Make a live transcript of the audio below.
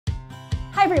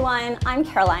Hi everyone, I'm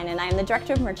Caroline and I'm the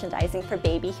Director of Merchandising for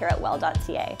Baby here at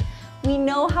Well.ca. We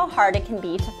know how hard it can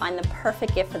be to find the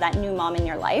perfect gift for that new mom in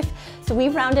your life, so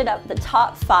we've rounded up the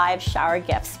top 5 shower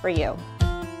gifts for you.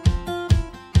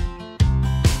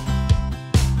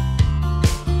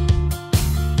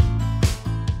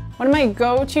 One of my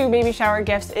go-to baby shower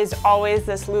gifts is always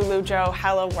this Lulu Jo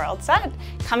Hello World set.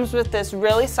 Comes with this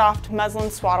really soft muslin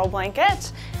swaddle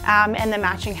blanket and the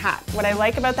matching hat. What I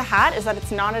like about the hat is that it's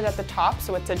knotted at the top,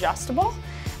 so it's adjustable.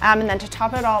 And then to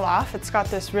top it all off, it's got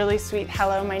this really sweet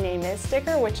Hello My Name Is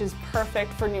sticker, which is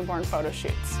perfect for newborn photo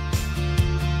shoots.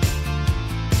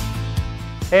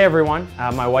 Hey everyone,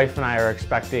 my wife and I are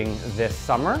expecting this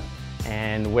summer,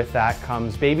 and with that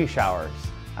comes baby showers.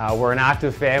 We're an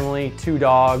active family, 2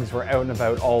 dogs, we're out and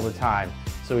about all the time.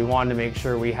 So we wanted to make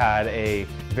sure we had a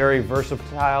very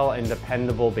versatile and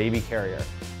dependable baby carrier.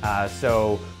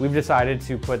 So we've decided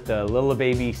to put the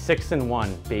Lillababy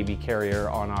 6-in-1 baby carrier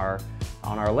on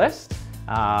our list.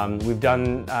 We've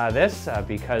done this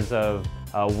because of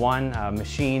 1,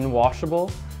 machine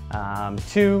washable,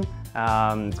 2,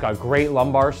 it's got great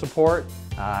lumbar support,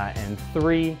 and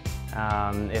 3,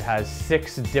 it has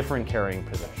 6 different carrying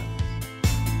positions.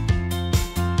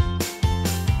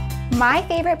 My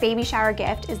favorite baby shower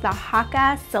gift is the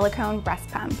Haka silicone breast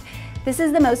pump. This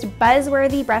is the most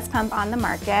buzzworthy breast pump on the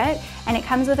market, and it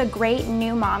comes with a great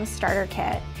new mom starter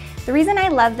kit. The reason I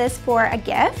love this for a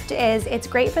gift is it's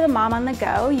great for the mom on the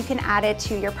go. You can add it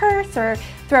to your purse or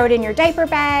throw it in your diaper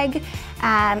bag.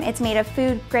 It's made of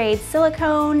food grade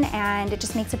silicone and it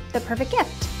just makes it the perfect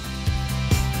gift.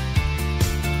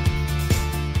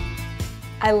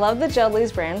 I love the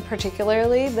Jellies brand,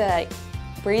 particularly the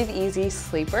Breathe Easy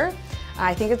Sleeper.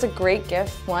 I think it's a great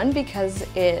gift, one, because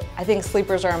I think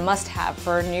sleepers are a must-have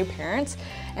for new parents,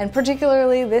 and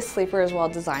particularly this sleeper is well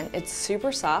designed. It's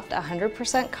super soft,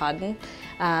 100% cotton,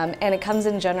 and it comes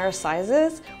in generous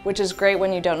sizes, which is great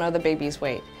when you don't know the baby's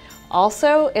weight.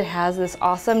 Also, it has this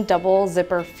awesome double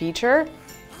zipper feature,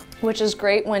 which is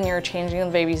great when you're changing the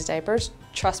baby's diapers.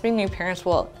 Trust me, new parents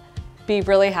will be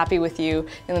really happy with you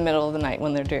in the middle of the night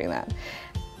when they're doing that.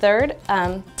 Third,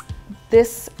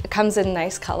 this comes in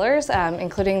nice colors,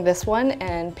 including this one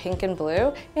and pink and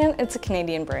blue, and it's a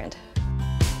Canadian brand.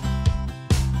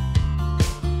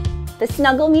 The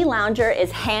Snuggle Me Lounger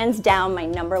is hands down my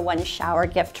 #1 shower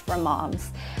gift for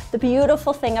moms. The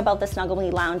beautiful thing about the Snuggle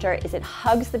Me Lounger is it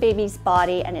hugs the baby's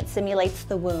body and it simulates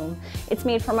the womb. It's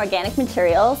made from organic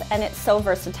materials and it's so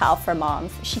versatile for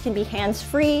moms. She can be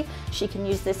hands-free, she can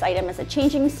use this item as a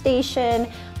changing station,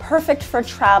 perfect for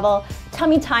travel,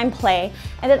 tummy time play,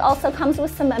 and it also comes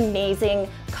with some amazing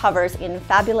covers in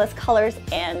fabulous colors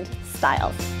and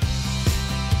styles.